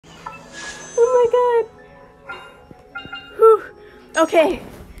my god. Whew. Okay.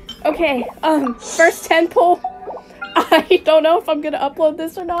 Okay. First 10 pull. I don't know if I'm gonna upload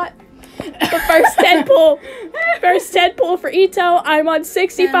this or not. The first 10 pull. First 10 pull for ITTO. I'm on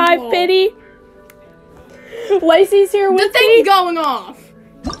 65 pity. Lacey's here with me. The thing's going off.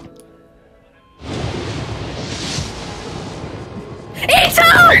 ITTO!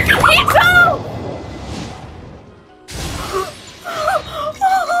 ITTO!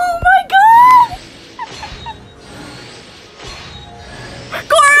 Oh my god!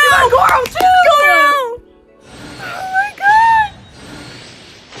 Goro! Goro too! Goro! Oh my god!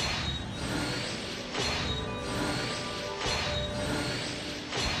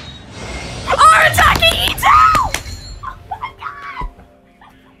 Are attacking ITTO! Oh my god!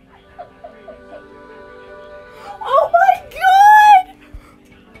 Oh my god!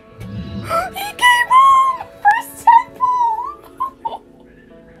 He came home! First 10 pull!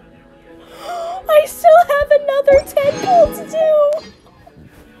 I still have another 10 pull to do!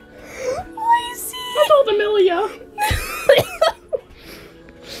 Lacey! I told Amelia.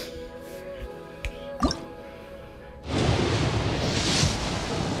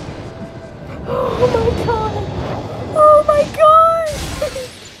 Oh my god! Oh my god!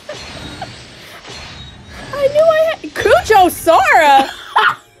 I knew I had Cujo Sora!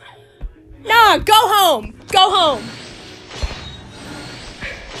 Nah, go home! Go home!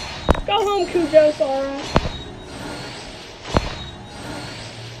 Go home, Cujo Sora!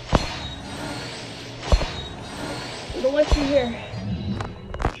 We'll let you here.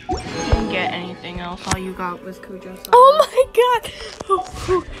 You didn't get anything else. All you got was Cujo. Oh my god! Oof,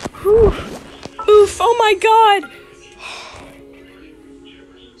 oof, oof. Oof, oh my god!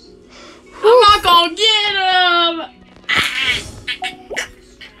 I'm not gonna get him!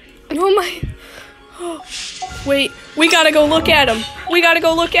 Oh my... Oh. Wait, we gotta go look at him. We gotta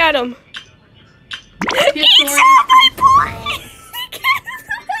go look at him. He's my boy!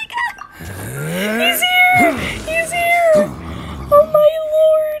 He's here! He's here! Oh my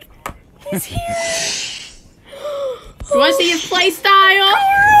lord! He's here! You wanna see his play style?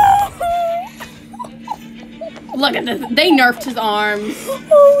 Look at this. They nerfed his arms.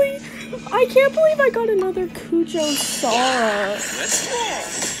 Holy... I can't believe I got another Cujo Sora.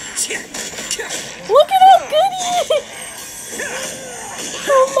 Look at how good he is!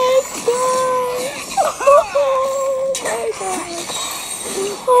 Oh my god! Oh my god!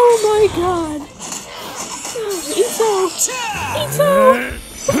 Oh my god! ITTO! ITTO!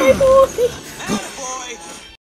 My boy!